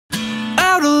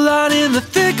in the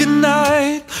thick of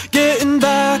night, getting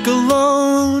back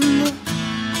alone.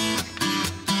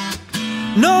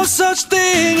 No such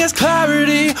thing as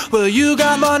clarity, well, you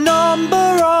got my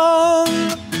number wrong.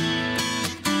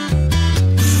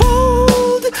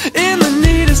 Fold in the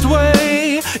neatest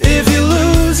way if you're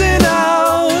losing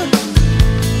out.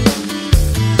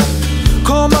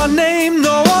 Call my name,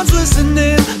 no one's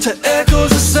listening to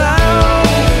echoes of sound.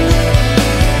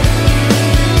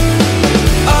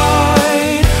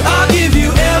 I'll give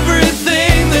you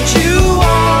everything that you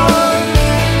want.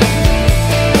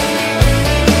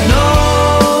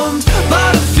 Numbed by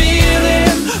the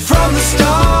feeling from the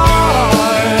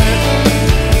start.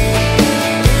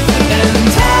 And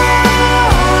I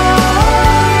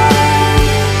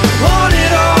want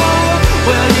it all,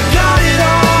 well, you got it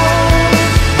all.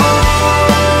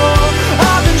 Oh,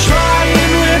 I've been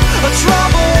trying with a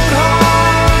troubled heart.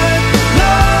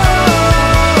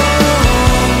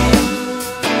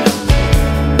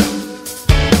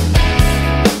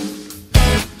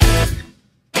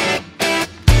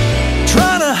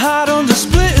 Trying to hide under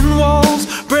splitting walls,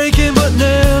 breaking but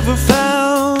never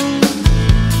found.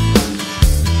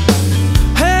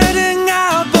 Heading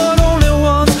out but only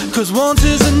once, 'cause once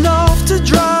is enough.